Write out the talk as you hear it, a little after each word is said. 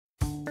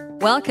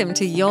Welcome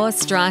to Your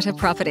Strata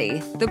Property,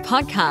 the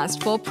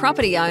podcast for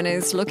property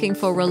owners looking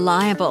for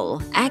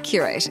reliable,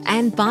 accurate,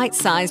 and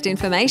bite-sized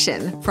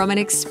information from an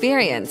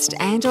experienced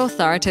and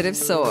authoritative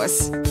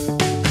source.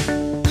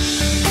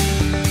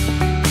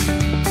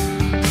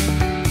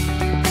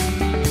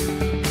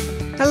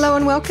 Hello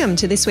and welcome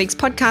to this week's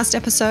podcast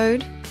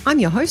episode. I'm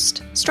your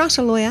host,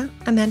 Strata lawyer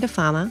Amanda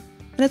Farmer,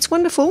 and it's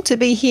wonderful to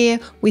be here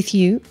with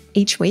you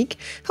each week,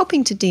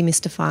 helping to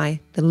demystify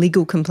the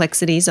legal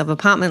complexities of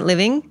apartment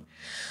living.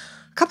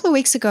 A couple of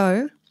weeks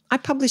ago, I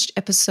published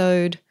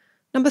episode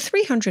number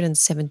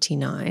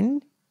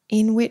 379,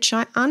 in which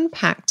I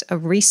unpacked a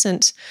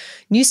recent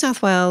New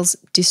South Wales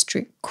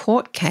District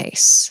Court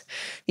case.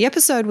 The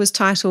episode was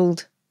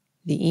titled,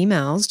 "The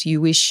Emails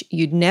You Wish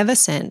You'd Never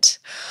Sent."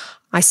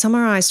 I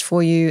summarised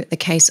for you the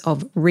case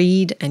of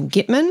Reed and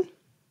Gitman,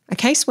 a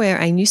case where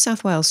a New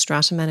South Wales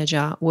strata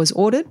manager was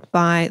ordered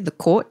by the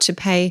court to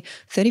pay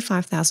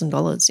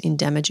 $35,000 in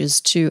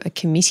damages to a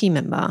committee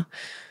member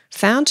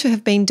found to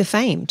have been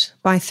defamed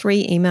by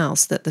 3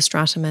 emails that the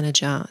strata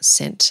manager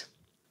sent.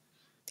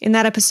 In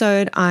that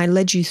episode, I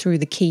led you through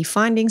the key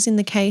findings in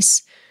the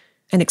case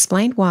and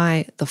explained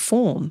why the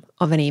form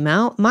of an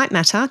email might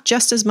matter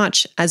just as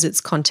much as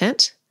its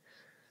content.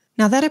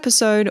 Now, that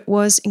episode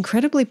was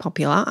incredibly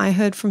popular. I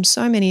heard from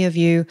so many of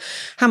you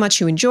how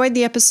much you enjoyed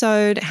the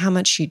episode, how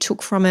much you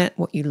took from it,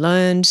 what you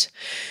learned.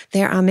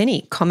 There are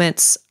many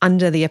comments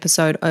under the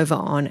episode over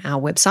on our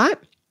website,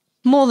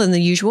 more than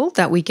the usual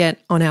that we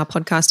get on our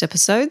podcast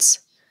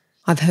episodes.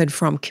 I've heard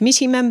from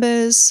committee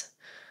members.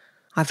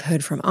 I've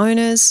heard from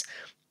owners.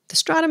 The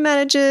strata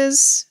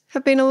managers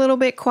have been a little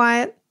bit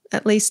quiet,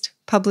 at least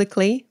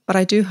publicly, but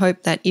I do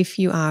hope that if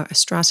you are a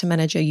strata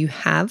manager, you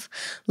have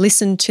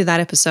listened to that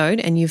episode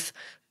and you've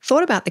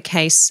thought about the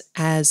case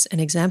as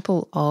an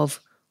example of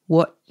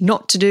what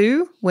not to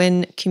do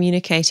when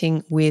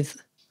communicating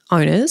with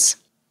owners.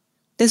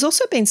 There's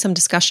also been some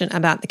discussion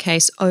about the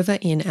case over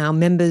in our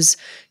members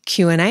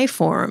Q&A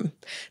forum.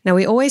 Now,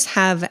 we always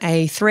have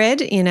a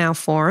thread in our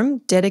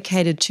forum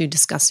dedicated to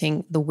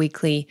discussing the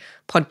weekly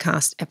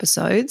podcast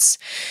episodes.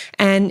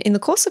 And in the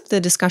course of the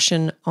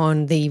discussion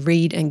on the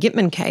Reed and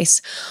Gitman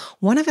case,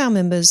 one of our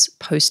members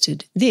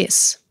posted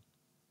this.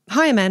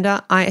 "Hi,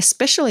 Amanda. I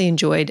especially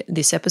enjoyed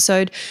this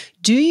episode.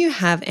 Do you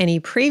have any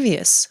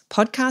previous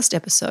podcast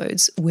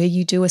episodes where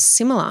you do a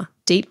similar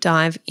deep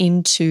dive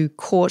into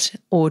court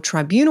or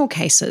tribunal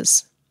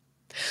cases?"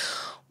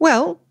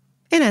 Well,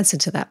 in answer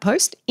to that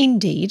post,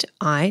 indeed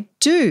I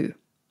do.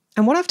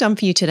 And what I've done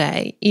for you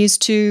today is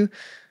to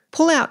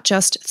pull out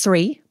just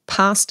 3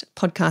 past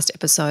podcast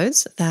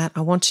episodes that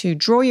I want to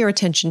draw your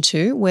attention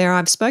to, where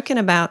I've spoken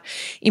about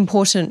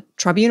important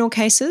tribunal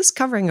cases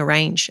covering a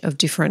range of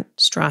different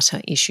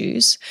strata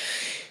issues,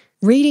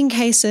 reading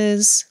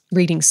cases,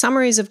 reading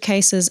summaries of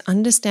cases,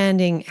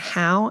 understanding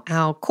how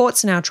our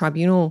courts and our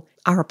tribunal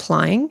are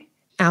applying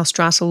our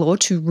strata law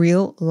to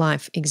real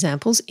life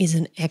examples is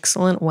an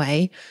excellent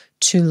way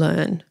to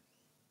learn.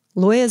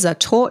 Lawyers are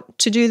taught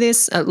to do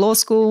this at law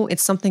school.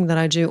 It's something that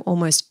I do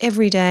almost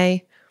every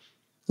day.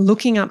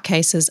 Looking up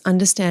cases,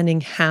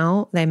 understanding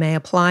how they may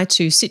apply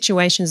to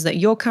situations that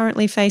you're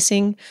currently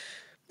facing,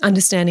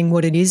 understanding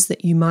what it is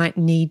that you might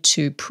need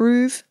to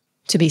prove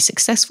to be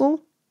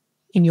successful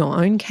in your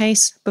own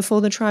case before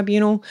the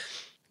tribunal.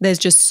 There's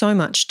just so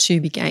much to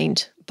be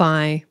gained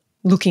by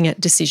looking at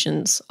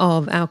decisions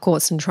of our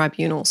courts and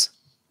tribunals.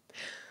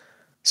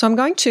 So I'm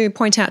going to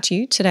point out to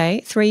you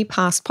today 3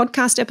 past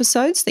podcast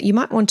episodes that you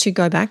might want to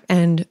go back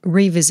and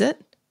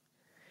revisit.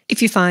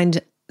 If you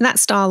find that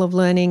style of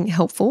learning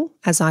helpful,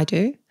 as I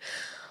do,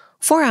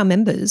 for our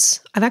members,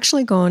 I've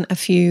actually gone a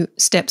few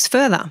steps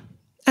further,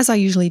 as I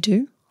usually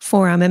do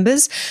for our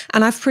members,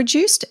 and I've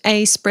produced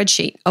a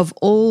spreadsheet of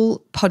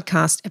all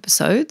podcast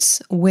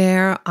episodes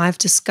where I've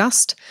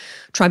discussed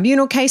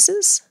tribunal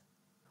cases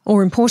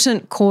or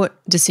important court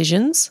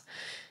decisions.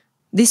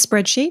 This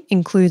spreadsheet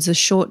includes a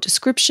short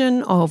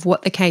description of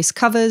what the case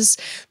covers.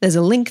 There's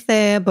a link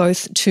there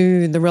both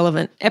to the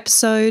relevant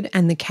episode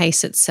and the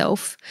case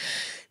itself.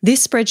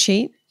 This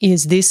spreadsheet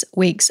is this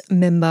week's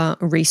member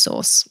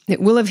resource. It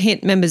will have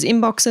hit members'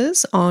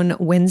 inboxes on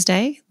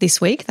Wednesday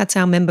this week. That's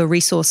our member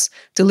resource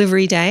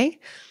delivery day.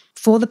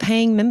 For the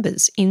paying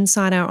members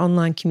inside our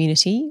online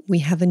community, we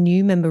have a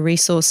new member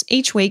resource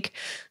each week.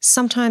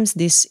 Sometimes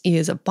this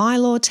is a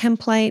bylaw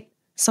template.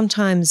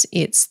 Sometimes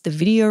it's the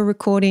video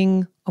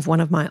recording of one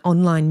of my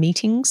online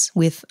meetings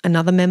with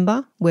another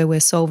member where we're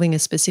solving a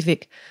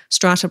specific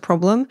strata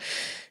problem.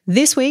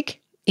 This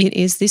week, it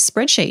is this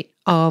spreadsheet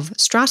of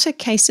strata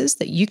cases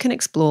that you can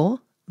explore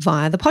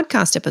via the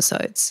podcast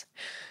episodes.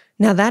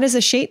 Now, that is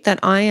a sheet that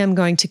I am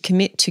going to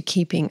commit to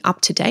keeping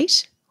up to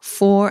date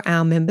for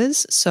our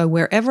members. So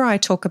wherever I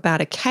talk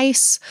about a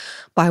case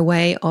by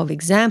way of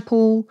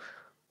example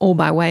or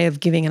by way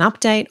of giving an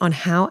update on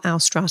how our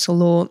strata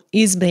law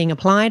is being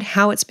applied,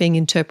 how it's being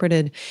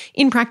interpreted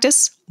in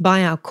practice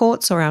by our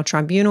courts or our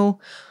tribunal,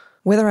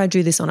 whether I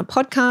do this on a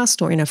podcast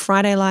or in a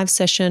Friday live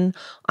session,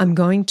 I'm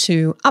going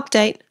to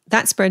update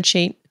that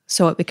spreadsheet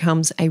so it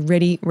becomes a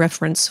ready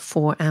reference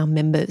for our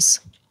members.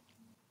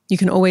 You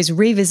can always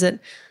revisit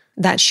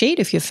that sheet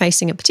if you're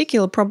facing a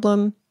particular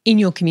problem in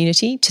your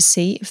community to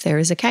see if there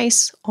is a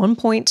case on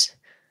point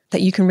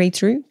that you can read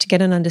through to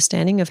get an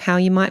understanding of how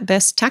you might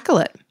best tackle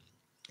it.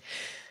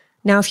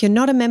 Now, if you're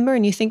not a member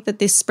and you think that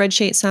this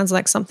spreadsheet sounds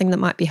like something that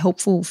might be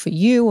helpful for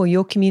you or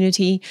your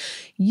community,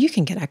 you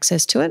can get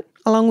access to it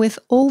along with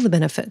all the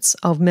benefits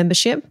of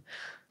membership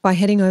by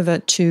heading over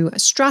to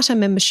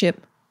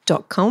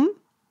stratamembership.com.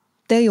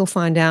 There you'll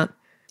find out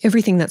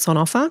everything that's on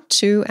offer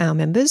to our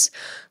members.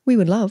 We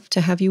would love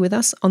to have you with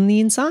us on the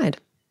inside.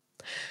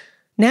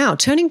 Now,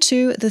 turning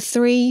to the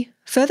 3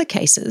 further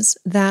cases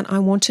that I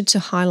wanted to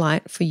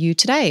highlight for you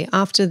today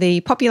after the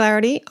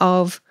popularity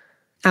of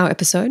our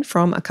episode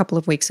from a couple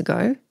of weeks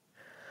ago.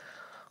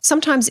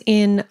 Sometimes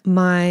in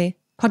my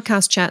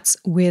podcast chats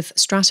with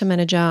Strata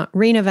manager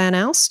Rena Van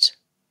Alst,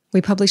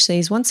 we publish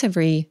these once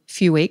every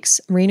few weeks.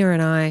 Rena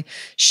and I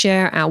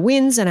share our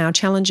wins and our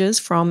challenges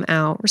from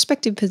our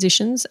respective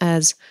positions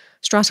as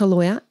Strata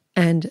lawyer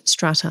and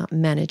Strata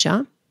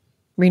manager.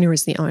 Rena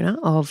is the owner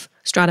of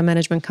Strata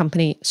management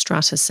company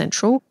Strata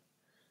Central.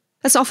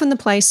 That's often the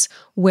place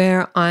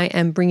where I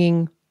am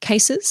bringing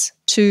cases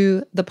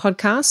to the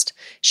podcast,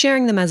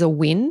 sharing them as a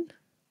win,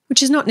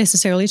 which is not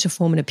necessarily to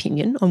form an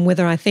opinion on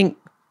whether I think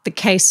the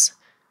case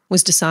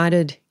was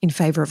decided in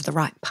favour of the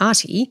right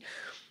party,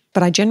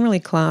 but I generally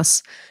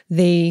class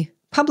the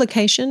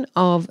publication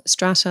of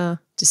Strata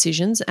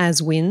decisions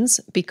as wins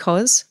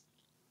because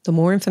the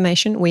more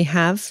information we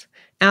have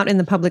out in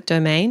the public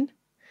domain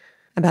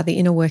about the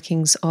inner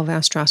workings of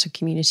our Strata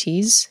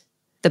communities,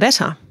 the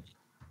better.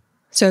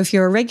 So if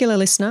you're a regular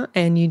listener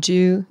and you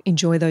do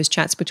enjoy those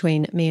chats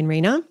between me and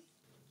Rena,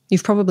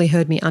 you've probably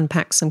heard me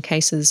unpack some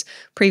cases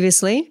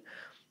previously.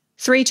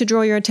 3 to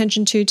draw your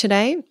attention to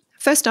today.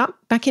 First up,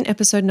 back in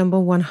episode number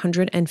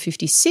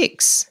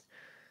 156,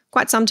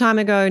 quite some time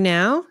ago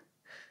now,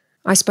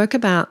 I spoke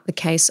about the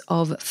case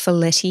of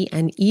Folletti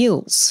and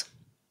Eels.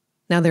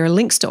 Now, there are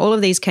links to all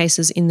of these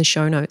cases in the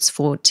show notes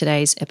for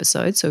today's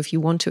episode. So if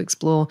you want to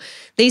explore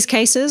these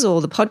cases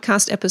or the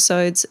podcast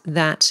episodes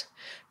that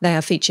they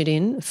are featured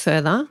in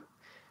further,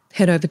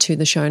 head over to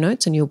the show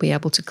notes and you'll be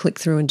able to click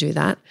through and do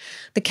that.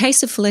 The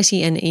case of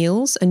Folletti and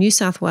Eels, a New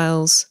South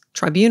Wales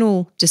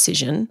tribunal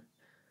decision.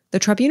 The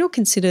tribunal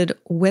considered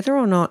whether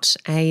or not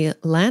a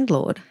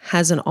landlord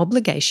has an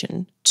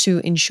obligation to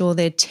ensure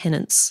their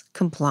tenants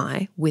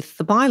comply with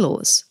the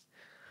bylaws.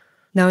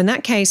 Now, in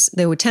that case,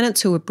 there were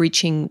tenants who were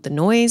breaching the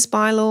noise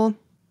bylaw.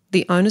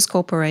 The owners'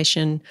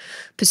 corporation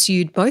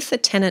pursued both the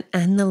tenant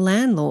and the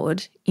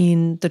landlord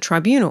in the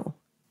tribunal.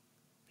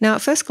 Now,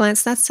 at first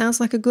glance, that sounds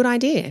like a good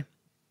idea.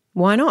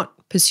 Why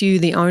not pursue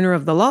the owner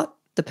of the lot,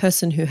 the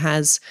person who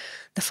has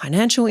the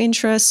financial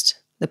interest,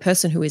 the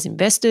person who is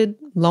invested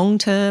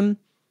long-term?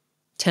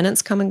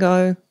 Tenants come and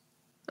go.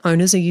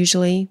 Owners are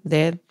usually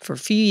there for a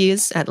few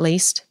years at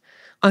least.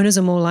 Owners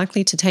are more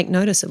likely to take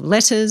notice of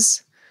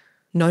letters,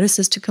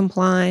 notices to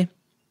comply.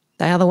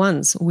 They are the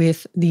ones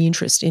with the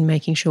interest in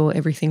making sure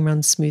everything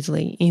runs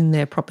smoothly in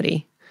their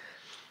property.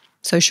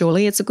 So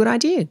surely it's a good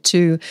idea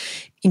to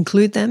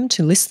include them,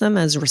 to list them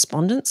as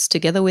respondents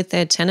together with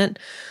their tenant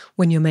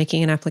when you're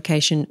making an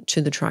application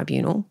to the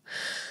tribunal.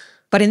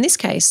 But in this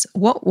case,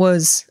 what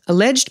was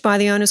alleged by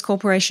the owners'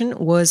 corporation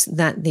was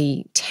that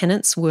the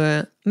tenants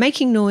were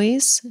making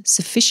noise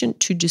sufficient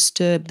to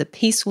disturb the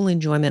peaceful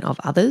enjoyment of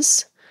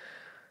others.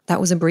 That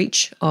was a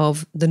breach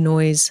of the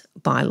noise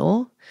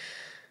bylaw.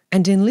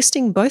 And in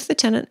listing both the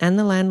tenant and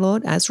the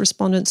landlord as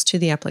respondents to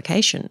the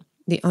application,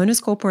 the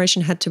owners'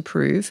 corporation had to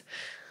prove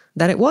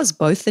that it was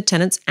both the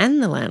tenants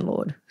and the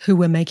landlord who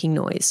were making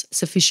noise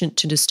sufficient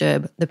to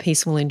disturb the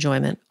peaceful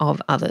enjoyment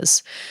of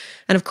others.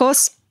 And of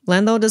course,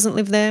 landlord doesn't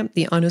live there.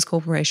 The owners'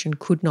 corporation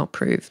could not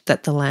prove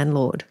that the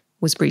landlord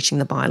was breaching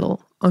the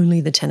bylaw,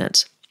 only the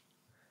tenant.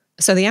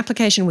 So the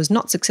application was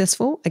not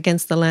successful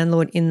against the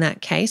landlord in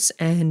that case,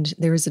 and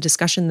there is a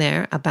discussion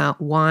there about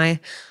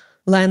why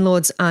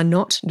landlords are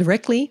not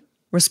directly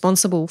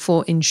responsible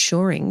for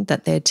ensuring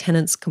that their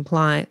tenants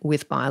comply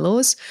with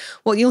bylaws.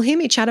 What you'll hear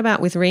me chat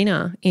about with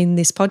Rena in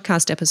this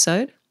podcast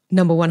episode,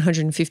 number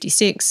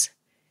 156,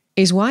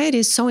 is why it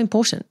is so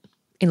important,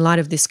 in light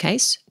of this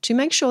case, to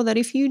make sure that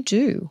if you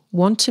do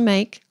want to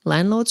make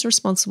landlords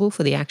responsible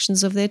for the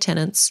actions of their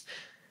tenants,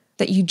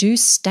 that you do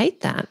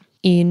state that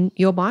in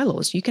your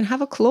bylaws. You can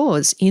have a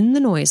clause in the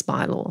noise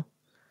bylaw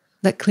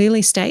that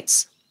clearly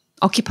states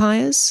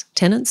occupiers,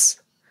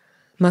 tenants,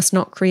 must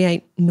not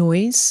create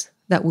noise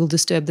that will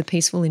disturb the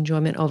peaceful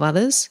enjoyment of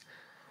others,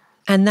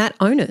 and that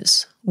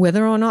owners,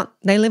 whether or not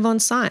they live on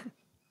site,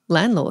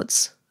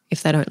 landlords,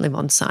 if they don't live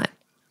on site,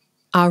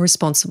 are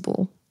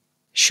responsible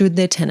should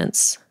their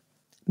tenants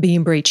be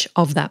in breach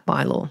of that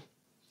bylaw.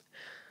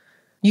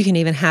 You can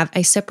even have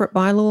a separate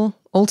bylaw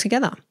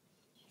altogether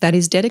that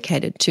is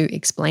dedicated to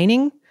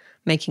explaining,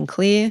 making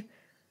clear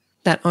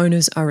that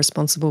owners are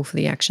responsible for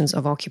the actions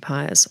of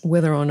occupiers,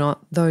 whether or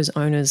not those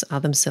owners are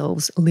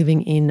themselves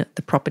living in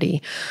the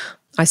property.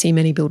 I see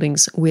many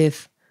buildings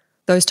with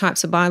those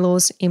types of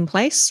bylaws in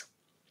place,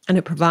 and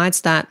it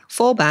provides that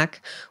fallback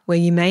where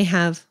you may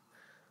have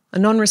a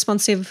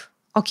non-responsive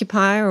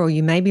occupier, or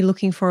you may be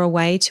looking for a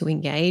way to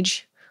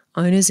engage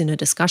owners in a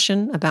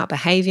discussion about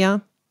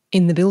behaviour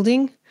in the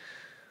building,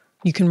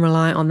 you can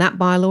rely on that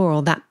bylaw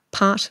or that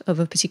part of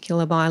a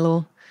particular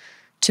bylaw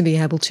to be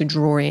able to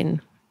draw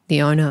in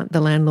the owner,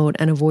 the landlord,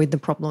 and avoid the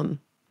problem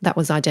that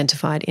was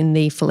identified in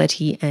the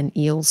Folletti and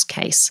Eales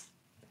case.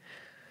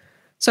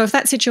 So if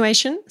that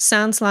situation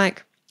sounds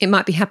like it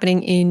might be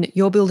happening in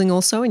your building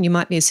also, and you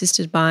might be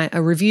assisted by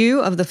a review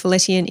of the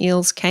Folletti and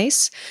Eales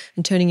case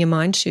and turning your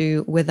mind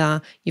to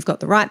whether you've got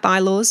the right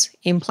bylaws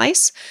in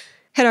place,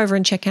 head over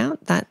and check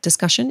out that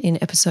discussion in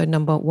episode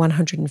number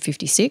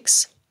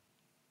 156.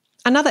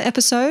 Another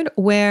episode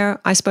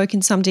where I spoke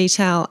in some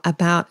detail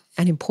about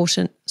an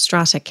important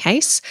strata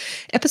case,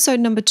 episode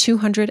number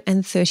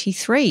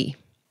 233.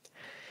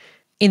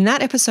 In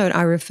that episode,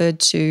 I referred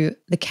to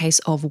the case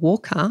of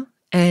Walker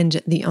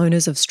and the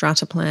owners of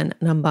strata plan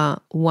number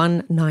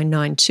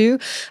 1992,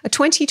 a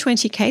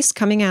 2020 case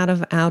coming out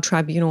of our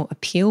tribunal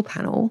appeal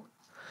panel.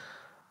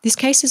 This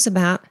case is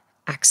about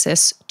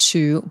access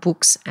to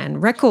books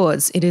and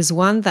records. It is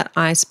one that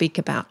I speak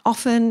about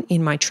often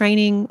in my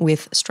training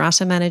with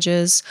strata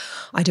managers.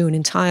 I do an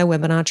entire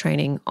webinar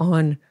training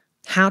on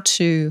how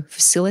to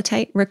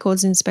facilitate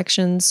records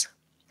inspections,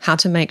 how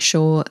to make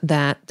sure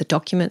that the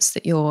documents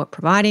that you're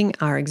providing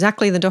are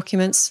exactly the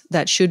documents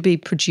that should be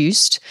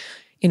produced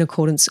in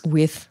accordance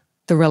with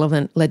the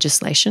relevant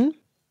legislation.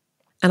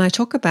 And I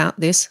talk about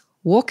this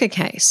Walker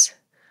case.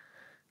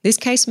 This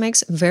case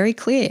makes very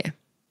clear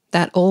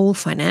that all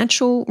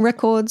financial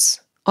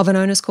records of an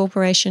owner's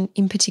corporation,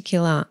 in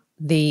particular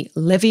the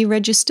levy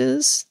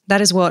registers, that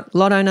is what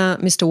lot owner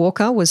Mr.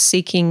 Walker was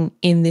seeking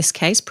in this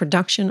case,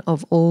 production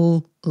of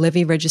all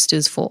levy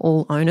registers for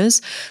all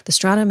owners. The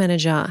strata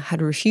manager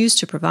had refused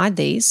to provide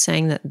these,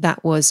 saying that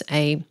that was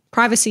a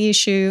privacy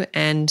issue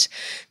and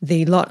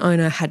the lot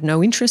owner had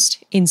no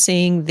interest in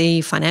seeing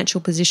the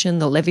financial position,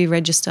 the levy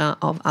register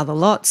of other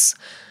lots.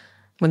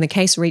 When the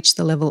case reached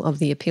the level of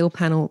the appeal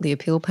panel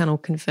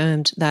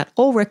confirmed that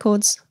all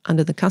records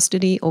under the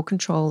custody or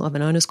control of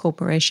an owner's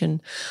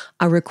corporation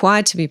are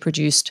required to be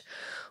produced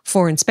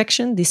for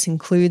inspection. This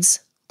includes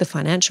the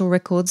financial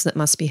records that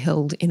must be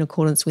held in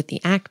accordance with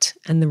the Act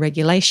and the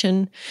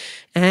regulation,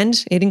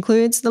 and it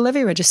includes the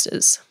levy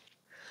registers.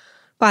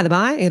 By the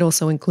by, it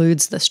also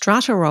includes the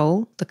strata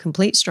roll, the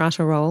complete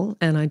strata roll,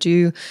 and I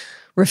do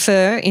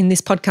refer in this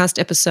podcast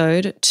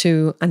episode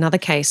to another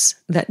case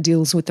that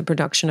deals with the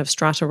production of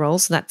strata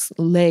rolls. That's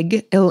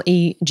LEGGE,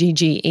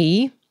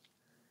 L-E-G-G-E.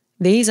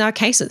 These are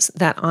cases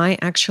that I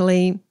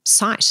actually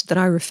cite, that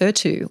I refer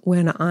to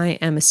when I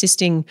am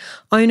assisting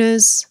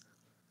owners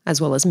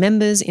as well as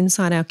members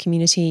inside our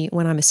community,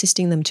 when I'm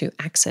assisting them to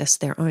access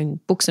their own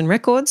books and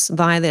records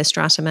via their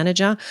strata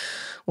manager,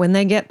 when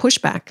they get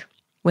pushback,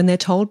 when they're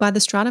told by the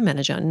strata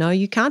manager, no,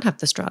 you can't have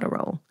the strata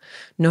roll.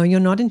 No, you're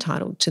not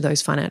entitled to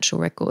those financial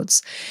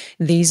records.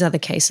 These are the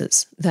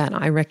cases that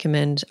I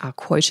recommend are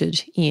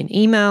quoted in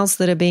emails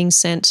that are being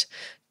sent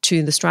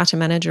to the strata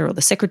manager or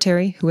the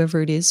secretary,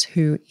 whoever it is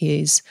who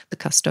is the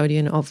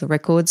custodian of the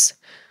records.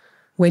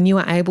 When you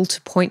are able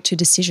to point to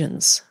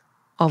decisions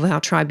of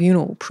our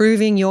tribunal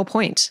proving your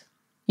point,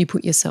 you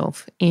put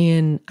yourself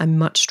in a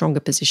much stronger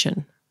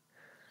position.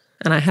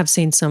 And I have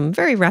seen some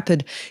very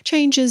rapid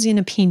changes in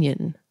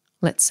opinion,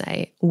 let's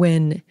say,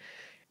 when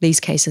these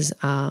cases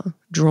are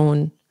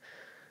drawn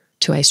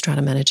to a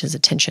strata manager's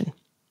attention.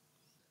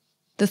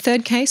 The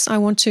third case I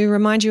want to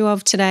remind you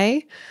of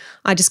today,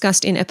 I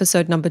discussed in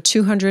episode number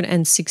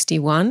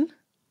 261.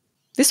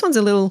 This one's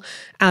a little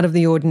out of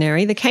the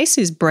ordinary. The case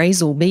is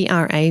Brazel,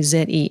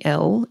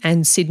 B-R-A-Z-E-L,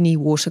 and Sydney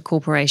Water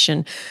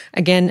Corporation.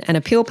 Again, an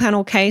appeal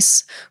panel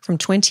case from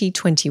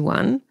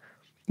 2021.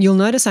 You'll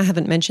notice I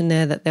haven't mentioned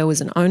there that there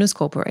was an owners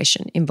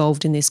corporation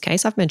involved in this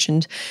case. I've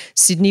mentioned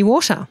Sydney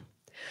Water.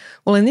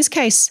 Well, in this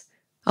case,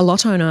 a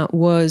lot owner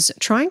was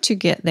trying to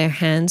get their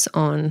hands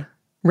on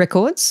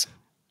records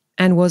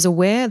and was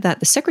aware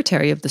that the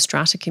secretary of the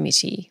Strata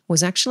Committee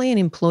was actually an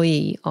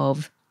employee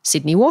of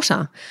Sydney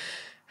Water.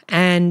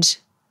 And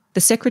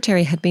the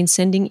secretary had been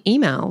sending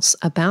emails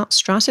about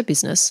Strata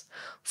business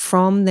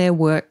from their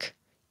work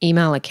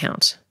email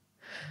account.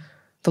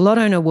 The lot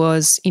owner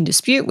was in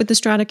dispute with the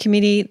Strata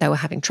Committee. They were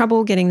having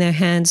trouble getting their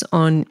hands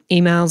on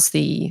emails.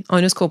 The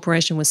owners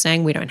corporation was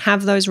saying, we don't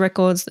have those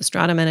records. The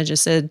Strata manager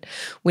said,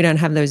 we don't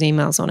have those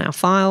emails on our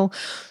file.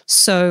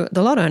 So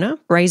the lot owner,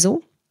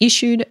 Brazel,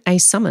 issued a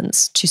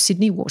summons to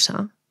Sydney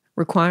Water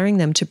requiring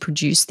them to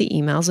produce the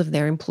emails of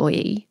their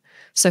employee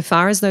so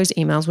far as those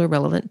emails were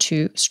relevant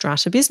to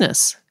Strata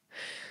business.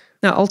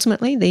 Now,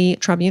 ultimately, the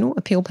tribunal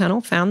appeal panel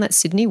found that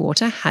Sydney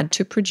Water had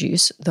to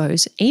produce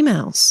those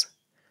emails.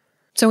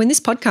 So in this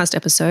podcast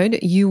episode,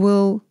 you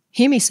will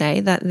hear me say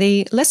that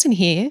the lesson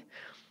here,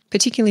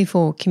 particularly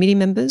for committee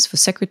members, for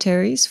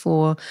secretaries,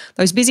 for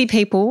those busy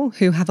people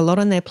who have a lot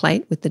on their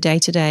plate with the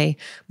day-to-day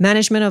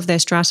management of their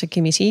strata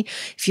committee,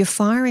 if you're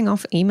firing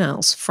off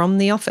emails from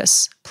the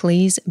office,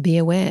 please be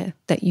aware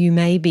that you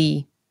may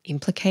be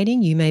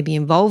implicating, you may be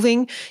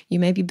involving, you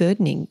may be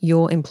burdening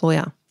your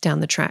employer down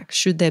the track,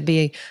 should there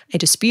be a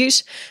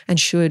dispute and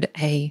should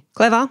a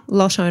clever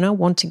lot owner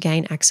want to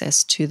gain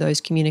access to those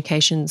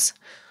communications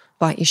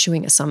by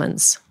issuing a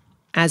summons,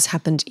 as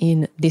happened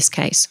in this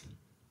case.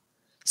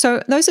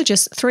 So those are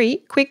just 3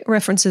 quick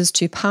references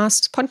to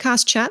past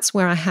podcast chats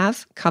where I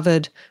have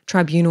covered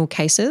tribunal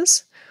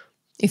cases.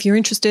 If you're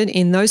interested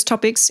in those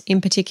topics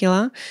in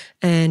particular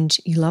and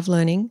you love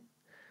learning,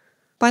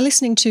 by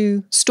listening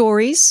to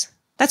stories,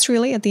 that's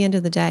really at the end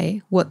of the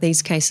day what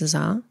these cases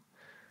are.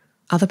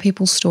 Other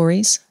people's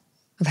stories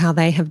of how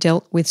they have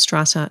dealt with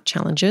strata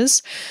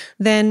challenges,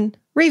 then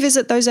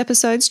revisit those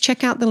episodes,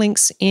 check out the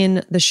links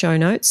in the show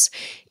notes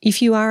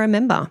if you are a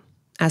member.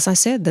 As I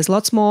said, there's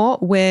lots more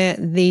where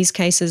these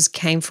cases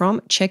came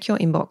from. Check your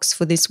inbox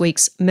for this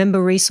week's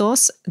member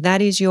resource.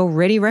 That is your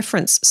ready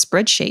reference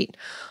spreadsheet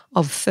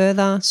of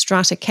further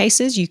strata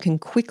cases you can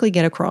quickly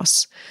get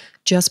across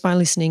just by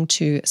listening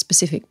to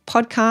specific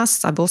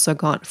podcasts. I've also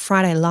got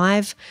Friday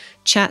Live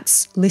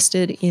chats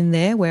listed in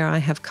there where I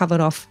have covered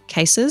off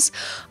cases.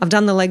 I've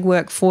done the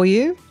legwork for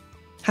you.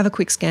 Have a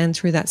quick scan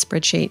through that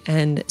spreadsheet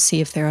and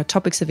see if there are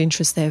topics of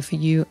interest there for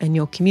you and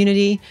your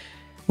community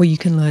where you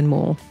can learn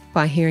more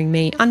by hearing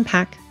me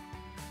unpack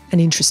an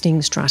interesting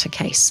strata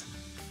case.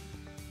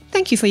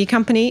 Thank you for your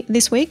company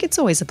this week. It's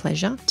always a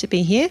pleasure to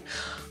be here.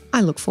 I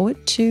look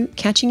forward to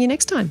catching you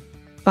next time.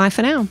 Bye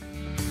for now.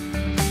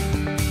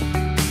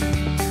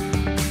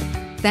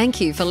 Thank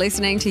you for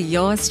listening to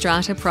Your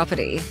Strata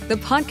Property, the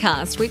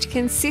podcast which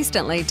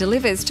consistently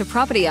delivers to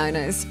property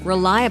owners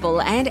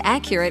reliable and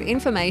accurate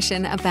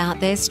information about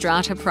their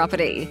strata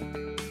property.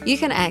 You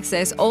can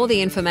access all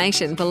the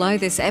information below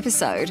this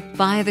episode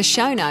via the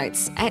show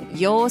notes at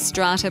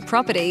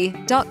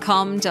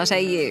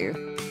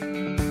yourstrataproperty.com.au.